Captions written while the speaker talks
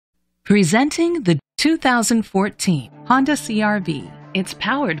Presenting the 2014 Honda CR-V. It's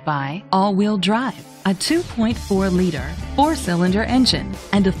powered by all-wheel drive, a 2.4-liter four-cylinder engine,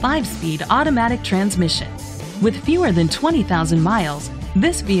 and a 5-speed automatic transmission. With fewer than 20,000 miles,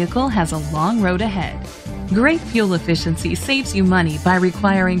 this vehicle has a long road ahead. Great fuel efficiency saves you money by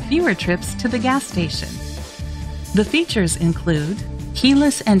requiring fewer trips to the gas station. The features include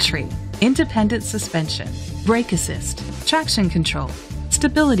keyless entry, independent suspension, brake assist, traction control,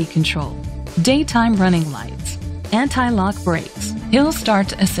 stability control, daytime running lights, anti-lock brakes, hill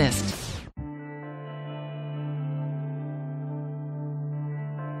start assist.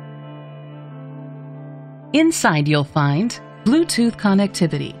 Inside you'll find Bluetooth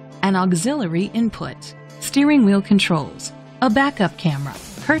connectivity, an auxiliary input, steering wheel controls, a backup camera,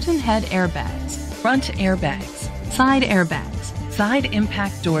 curtain head airbags, front airbags, side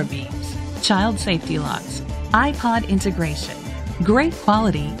impact door beams, child safety locks, iPod integration. Great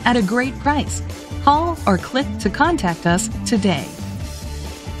quality at a great price. Call or click to contact us today.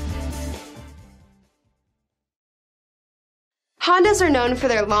 Hondas are known for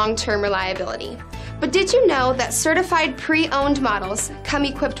their long-term reliability. But did you know that certified pre-owned models come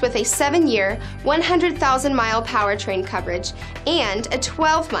equipped with a 7-year, 100,000-mile powertrain coverage and a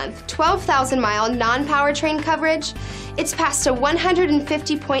 12-month, 12,000-mile non-powertrain coverage? It's passed a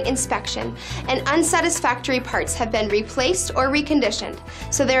 150-point inspection, and unsatisfactory parts have been replaced or reconditioned,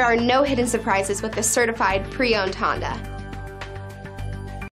 so there are no hidden surprises with the certified pre-owned Honda.